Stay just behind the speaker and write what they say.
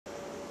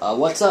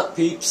What's up,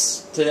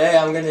 peeps? Today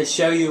I'm going to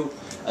show you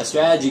a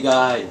strategy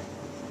guide.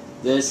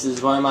 This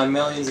is one of my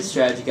millions of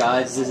strategy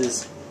guides.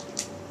 This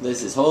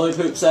is Holy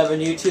Poop 7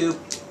 YouTube.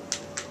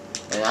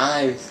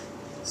 And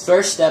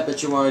first step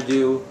that you want to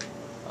do,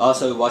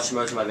 also watch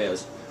most of my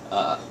videos,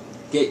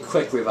 get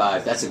quick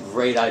revive. That's a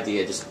great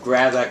idea. Just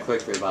grab that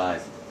quick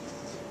revive.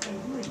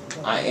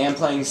 I am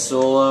playing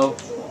solo,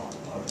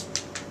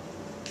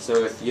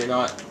 so if you're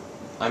not,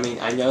 I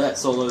know that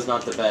solo is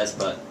not the best,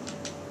 but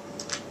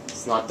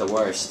it's not the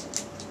worst.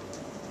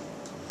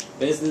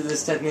 Basically,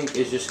 this technique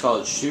is just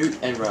called shoot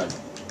and run,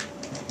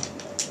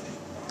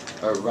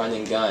 or run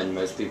and gun,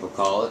 most people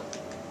call it.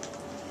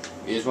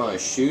 You just want to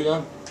shoot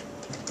them,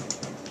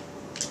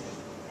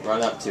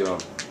 run up to them.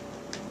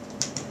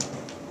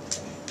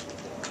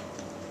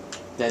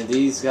 Then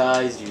these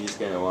guys, you're just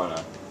going to want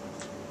to...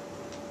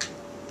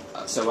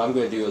 So I'm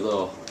going to do a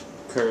little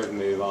curve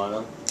move on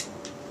them.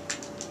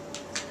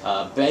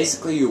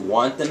 Basically, you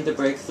want them to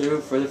break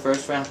through for the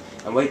first round,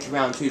 and wait to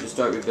round 2 to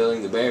start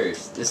rebuilding the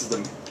barriers. This is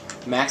the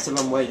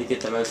maximum way to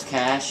get the most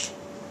cash.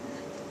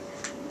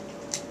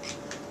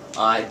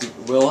 I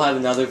will have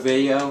another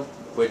video,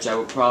 which I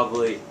will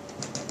probably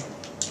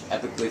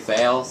epically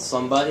fail.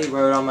 Somebody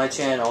wrote on my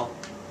channel,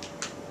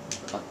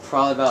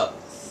 probably about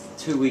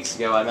 2 weeks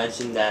ago, I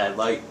mentioned that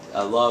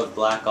I loved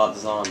Black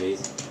Ops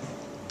Zombies.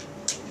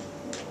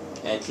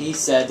 And he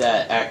said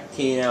that at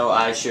Kino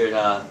I should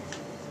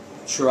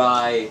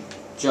try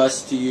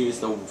just to use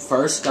the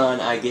first gun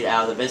I get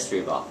out of the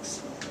mystery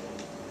box.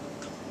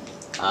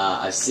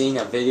 I've seen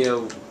a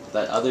video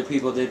that other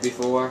people did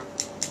before.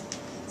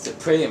 It's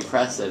pretty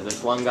impressive.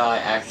 This one guy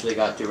actually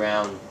got to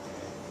round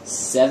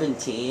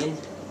 17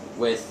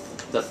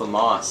 with the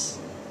FAMAS.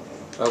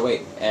 Oh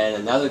wait, and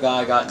another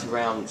guy got to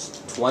round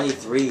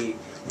 23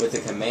 with the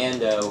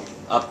Commando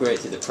upgrade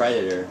to the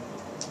Predator.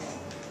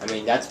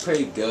 That's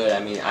pretty good.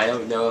 I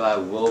don't know if I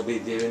will be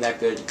doing that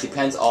good. It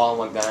depends all on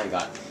what gun I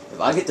got. If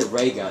I get the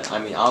ray gun,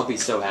 I'll be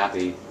so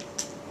happy.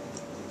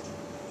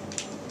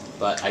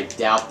 But I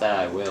doubt that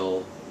I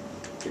will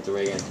get the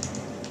ray gun.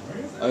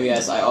 Oh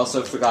yes, I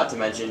also forgot to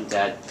mention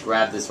that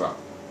grab this rock.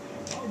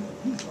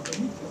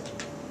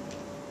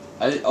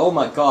 Oh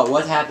my god,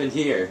 what happened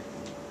here?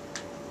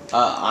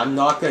 I'm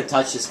not going to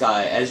touch this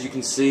guy. As you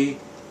can see,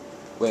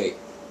 wait,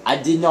 I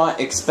did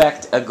not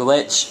expect a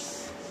glitch.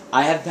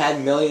 I have had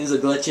millions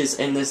of glitches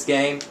in this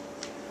game.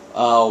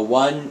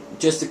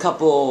 Just a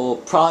couple,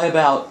 probably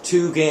about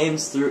 2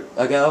 games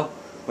ago,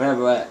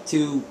 whenever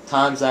 2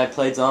 times I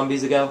played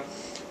zombies ago.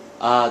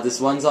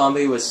 This one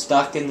zombie was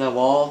stuck in the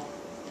wall.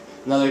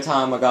 Another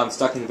time I got him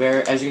stuck in the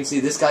barrier. As you can see,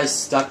 this guy's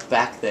stuck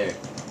back there.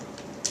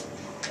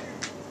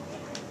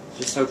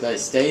 Just hope that it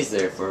stays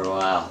there for a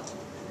while.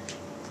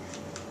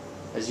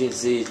 As you can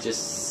see, he's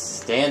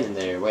just standing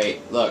there.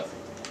 Wait, look.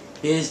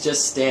 He is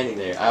just standing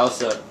there.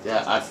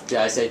 Did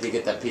I say to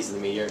get that piece of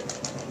the meteor?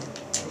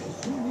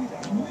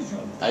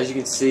 As you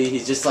can see,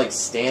 he's just like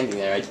standing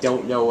there. I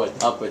don't know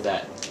what's up with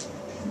that.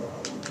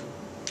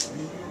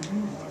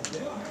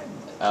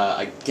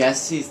 I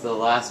guess he's the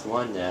last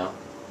one now.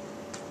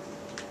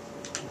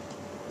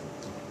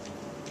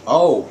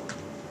 Oh!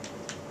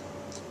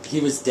 He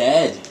was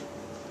dead.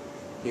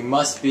 He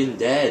must have been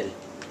dead.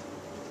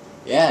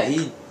 Yeah,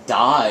 he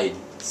died.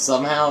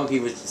 Somehow he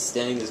was just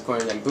standing in this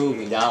corner and then boom,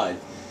 he died.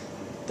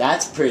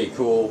 That's pretty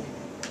cool.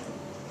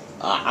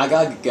 I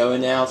gotta get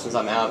going now since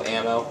I'm out of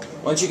ammo.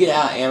 Once you get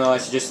out of ammo, I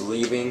suggest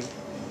leaving.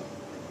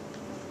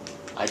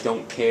 I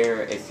don't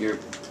care if you're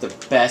the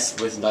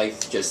best with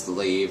knife, just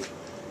leave.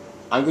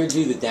 I'm gonna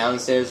do the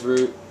downstairs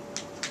route,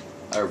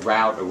 or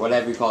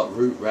whatever you call it,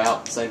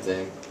 route, same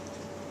thing.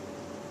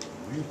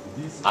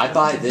 I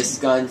buy this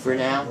gun for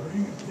now,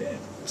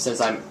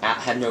 since I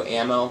have no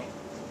ammo.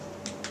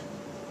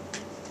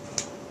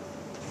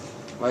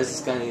 What is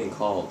this gun even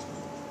called?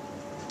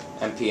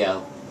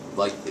 MPL.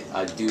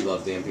 I do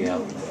love the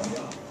MPL.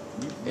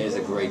 It is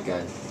a great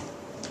gun.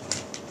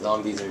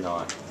 Zombies are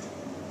not.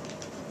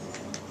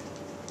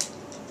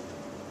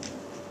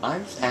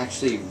 I'm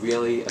actually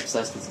really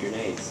obsessed with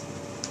grenades.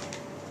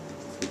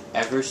 If you've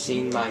ever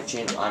seen my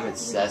channel, I'm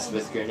obsessed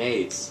with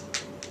grenades.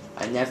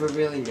 I never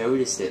really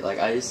noticed it.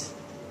 I just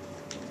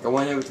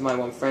went over to my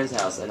one friend's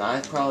house and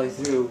I probably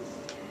threw,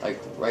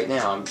 right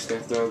now, I'm just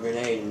gonna throw a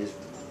grenade and just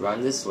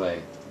run this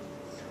way.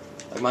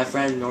 My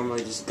friend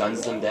normally just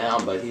guns them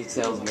down, but he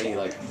tells me,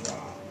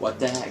 what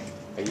the heck?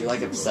 Are you,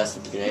 obsessed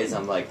with grenades?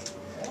 I'm like,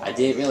 I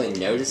didn't really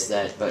notice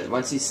that, but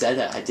once he said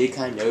that, I did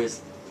kind of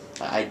notice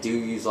that I do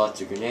use lots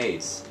of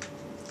grenades.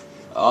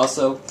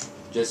 Also,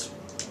 just,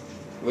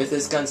 with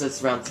this gun, since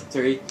it's round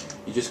 3,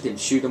 you just can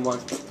shoot them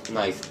once,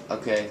 knife,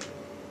 okay.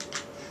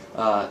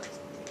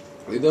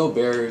 Rebuild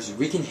barriers,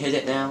 we can hit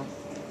it now,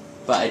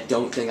 but I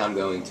don't think I'm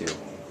going to.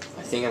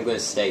 I think I'm going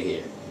to stay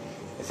here.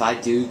 If I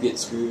do get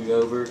screwed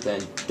over, then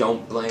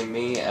don't blame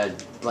me,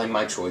 blame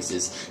my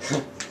choices.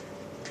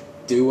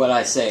 Do what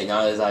I say,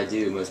 not as I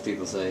do, most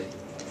people say.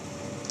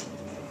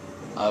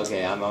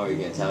 Okay, I'm already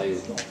going to tell you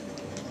that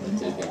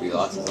there's going to be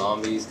lots of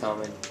zombies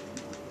coming.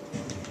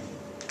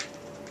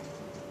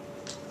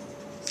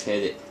 Let's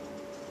hit it.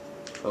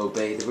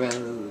 Obey the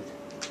road.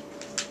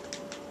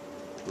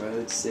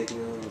 Road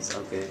signals,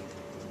 okay.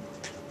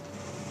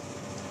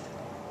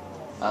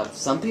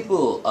 Some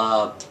people,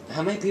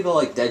 how many people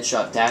like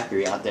Deadshot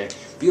Daiquiri out there?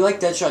 If you like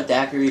Deadshot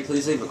Daiquiri,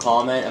 please leave a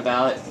comment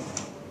about it.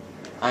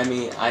 I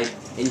mean, I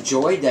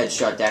enjoy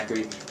Deadshot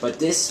Daiquiri, but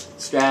this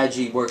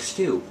strategy works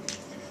too.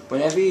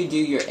 Whenever you do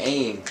your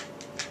aim,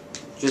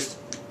 just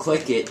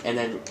click it and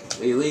then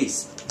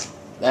release.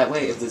 That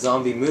way, if the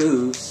zombie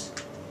moves,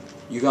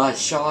 you got a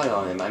shot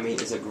on him. I mean,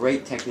 it's a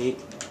great technique.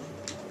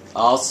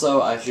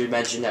 Also, I should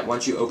mention that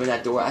once you open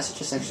that door, I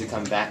suggest actually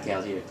come back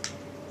out here.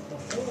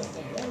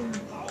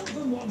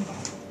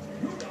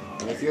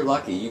 And if you're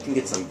lucky, you can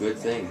get some good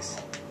things.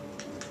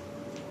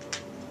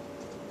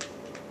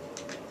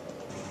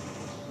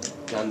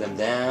 Gun them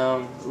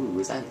down. Ooh,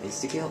 is that an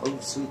insta-kill? Oh,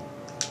 sweet.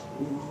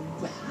 Ooh,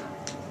 wow.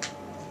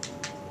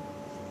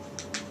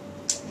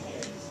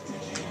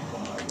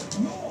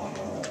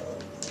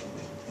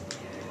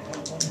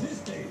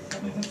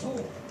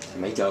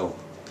 Tomato.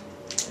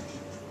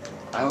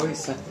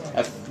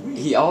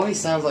 He always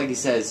sounds like he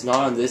says, not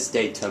on this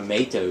day,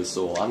 tomato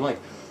soul. I'm like,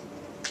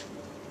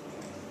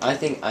 I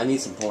think I need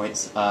some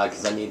points,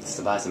 because I need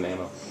to buy some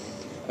ammo.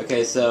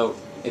 Okay, so,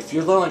 if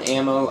you're low on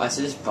ammo, I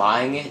suggest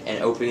buying it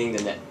and opening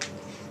the net.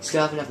 You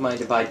still have enough money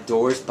to buy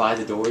doors, buy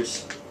the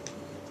doors.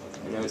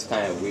 I know it's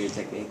kind of a weird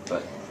technique,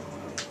 but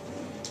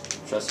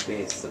trust me,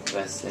 it's the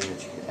best thing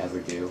that you could ever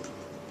do.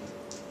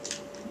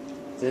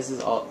 This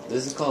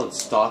is called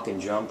stalk and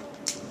jump.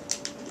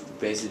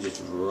 Basically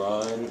just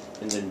run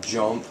and then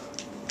jump.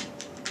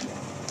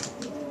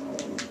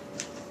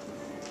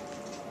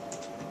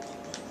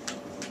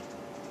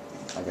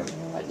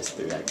 I just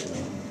threw that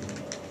grenade.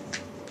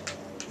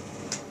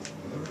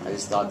 I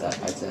just thought that,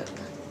 that's it.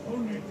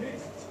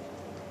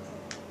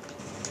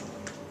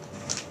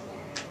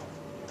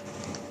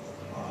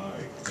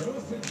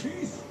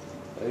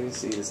 You can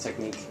see this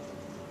technique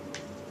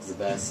is the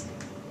best.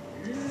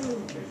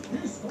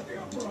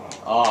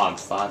 Oh, I'm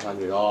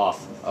 500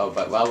 off. Oh,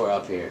 but while we're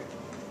up here,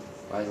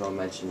 might as well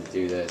mention to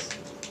do this.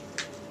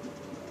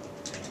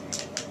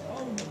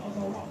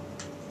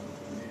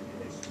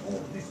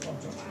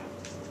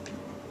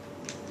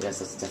 Yes,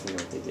 that's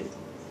definitely what they did.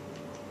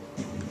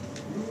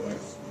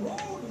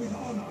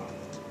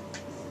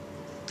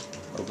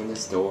 Open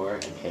this door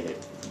and hit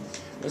it.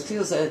 Most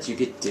people say that you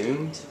get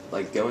doomed,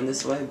 like going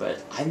this way,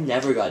 but I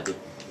never got doomed.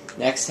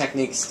 Next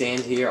technique, stand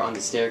here on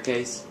the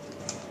staircase.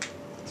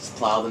 Just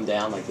plow them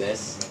down like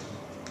this.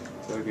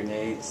 Throw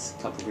grenades,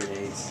 couple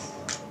grenades.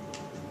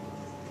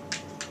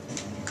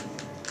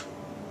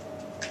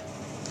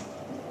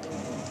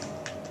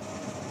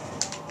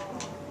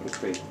 It's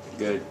pretty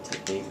good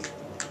technique.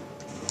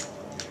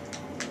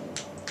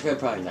 I could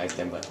probably knife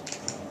them, but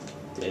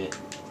didn't.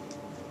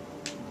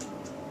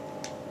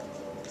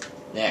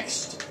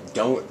 Next,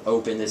 don't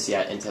open this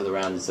yet until the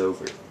round is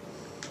over.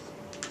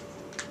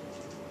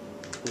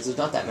 Because there's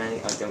not that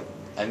many.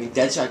 I mean,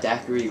 Deadshot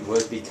Daiquiri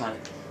would be kind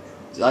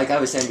of, like I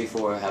was saying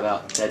before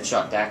about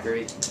Deadshot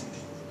Daiquiri,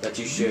 that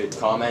you should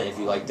comment if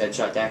you like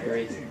Deadshot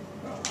Daiquiri.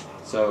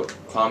 So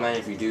comment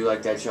if you do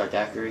like Deadshot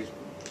Daiquiri.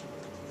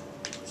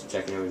 Just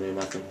checking over there,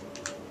 nothing.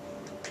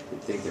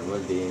 You'd think there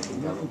would be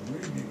anything coming.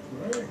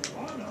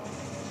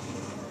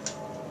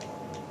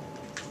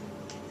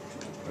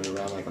 Run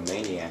around like a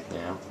maniac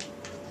now.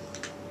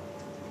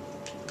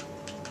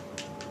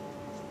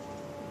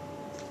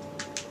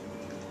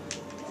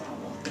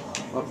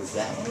 What was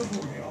that?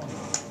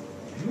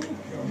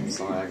 I'm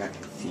sorry, I got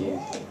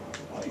confused.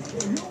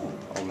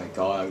 Oh my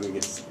god, I'm gonna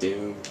get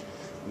doomed.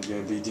 I'm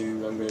gonna be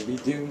doomed, I'm gonna be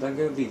doomed, I'm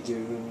gonna be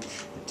doomed.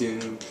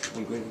 Doomed,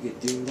 I'm gonna get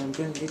doomed, I'm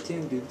gonna get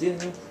doomed,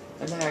 doomed.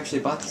 I've never actually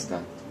bought this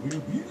gun.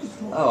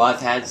 Oh, I've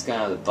had this gun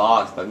out of the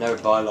box, but I've never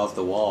bought it off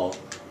the wall.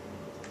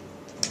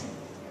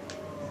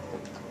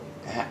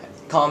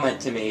 Comment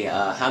to me,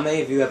 how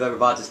many of you have ever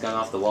bought this gun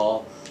off the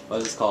wall?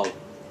 What is it called?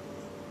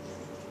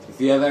 If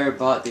you have ever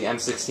bought the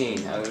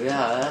M16, oh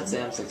yeah, that's the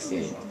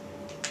M16.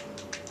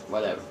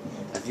 Whatever.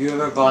 If you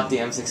ever bought the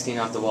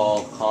M16 off the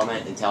wall,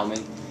 comment and tell me.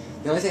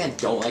 The only thing I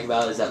don't like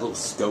about it is that little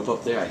scope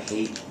up there. I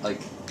hate,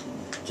 like,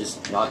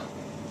 just trying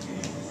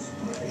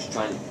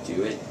to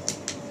do it.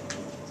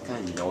 It's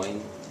kind of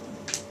annoying.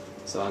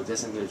 So I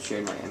guess I'm going to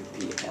trade my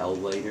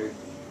MPL later.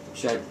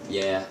 Should I?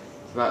 Yeah.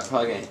 Probably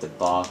going to hit the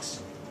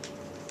box.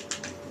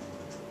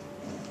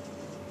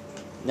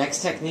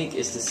 Next technique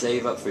is to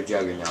save up for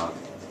Juggernog.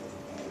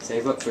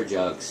 Save up for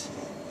jugs.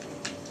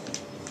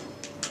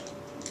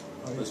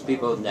 Most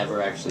people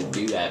never actually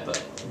do that,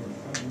 but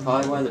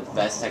probably one of the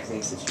best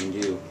techniques that you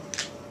can do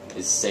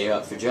is save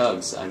up for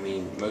jugs. I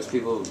mean, most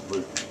people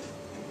would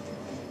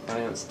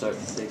probably don't start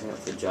saving up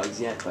for jugs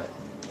yet, but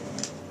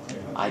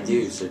I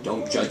do, so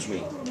don't judge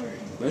me.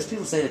 Most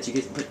people say that you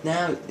get, but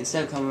now,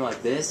 instead of coming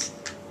like this,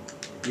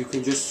 you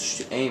can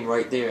just aim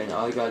right there, and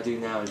all you gotta do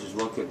now is just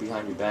look it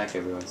behind your back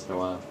every once in a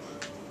while.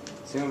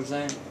 See what I'm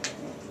saying?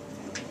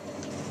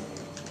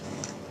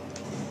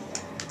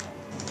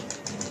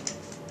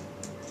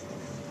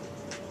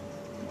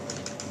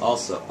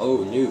 Also, oh,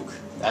 nuke.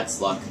 That's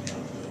luck.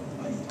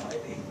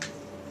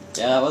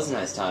 Yeah, that was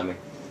nice timing.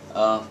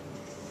 I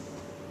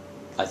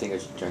think I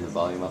should turn the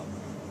volume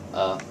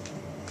up.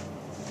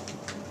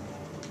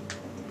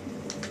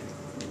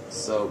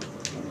 So,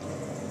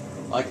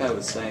 like I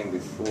was saying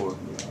before,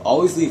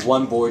 always leave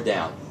one board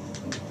down.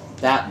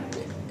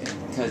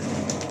 Because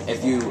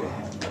if you...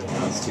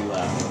 Oh, it's too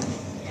loud.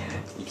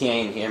 You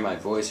can't even hear my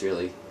voice,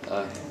 really.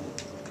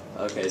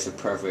 Okay, so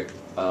perfect.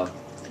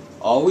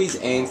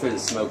 Always aim for the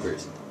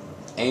smokers.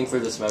 Aim for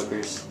the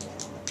smokers.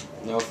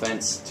 No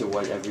offense to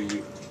whatever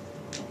you...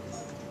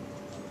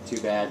 Too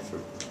bad for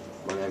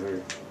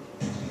whatever...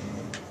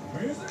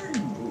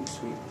 Ooh,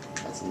 sweet.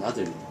 That's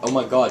another... Oh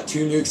my god,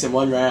 2 nukes in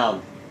 1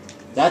 round.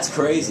 That's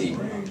crazy.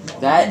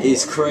 That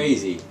is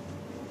crazy.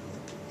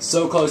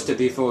 So close to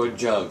before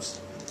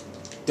jugs.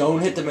 Don't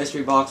hit the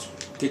mystery box.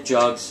 Get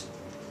jugs.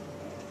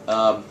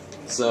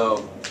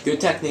 So, good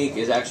technique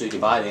is actually to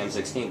buy the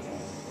M16.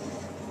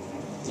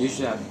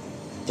 Usually I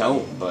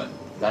don't, but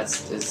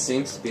it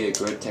seems to be a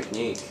good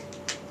technique.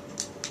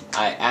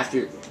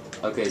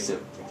 Okay, so,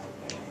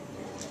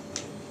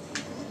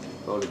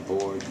 go to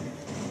board.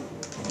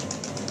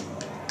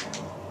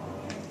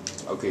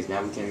 Okay,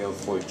 now we can go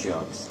for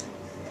jugs.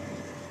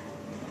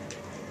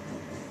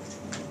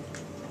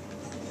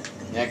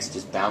 Next,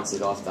 just bounce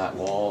it off that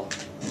wall.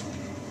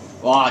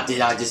 Oh,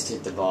 did I just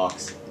hit the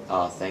box?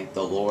 Oh, thank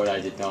the Lord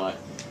I did not.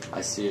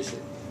 I seriously...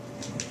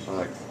 I'm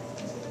like...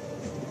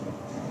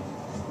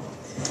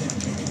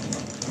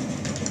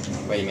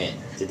 Wait a minute.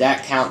 Did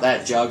that count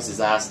that jugs as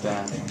ass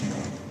down?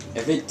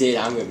 If it did,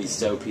 I'm gonna be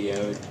so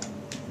PO'd.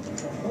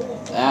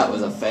 That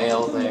was a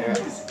fail there.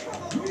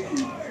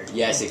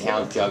 Yes, it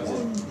counts jugs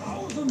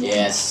as...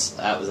 Yes,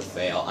 that was a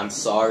fail. I'm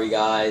sorry,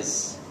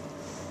 guys.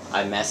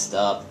 I messed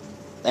up.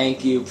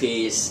 Thank you,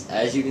 peace.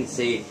 As you can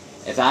see,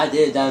 if I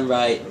did it done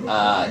right,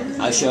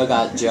 I should have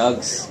got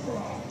jugs.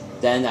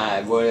 Then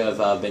I would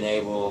have been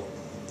able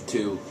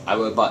to... I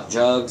would have bought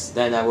jugs.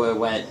 Then I would have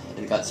went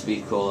and got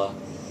speed cola.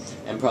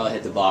 And probably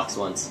hit the box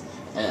once.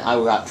 And I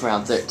would have got to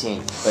round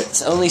 13. But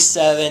it's only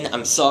 7.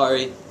 I'm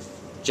sorry.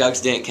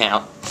 Jugs didn't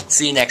count.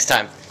 See you next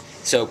time.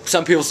 So,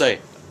 some people say...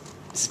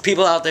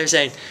 People out there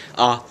saying,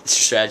 it's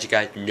a strategy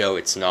guide. No,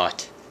 it's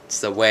not.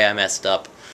 It's the way I messed up.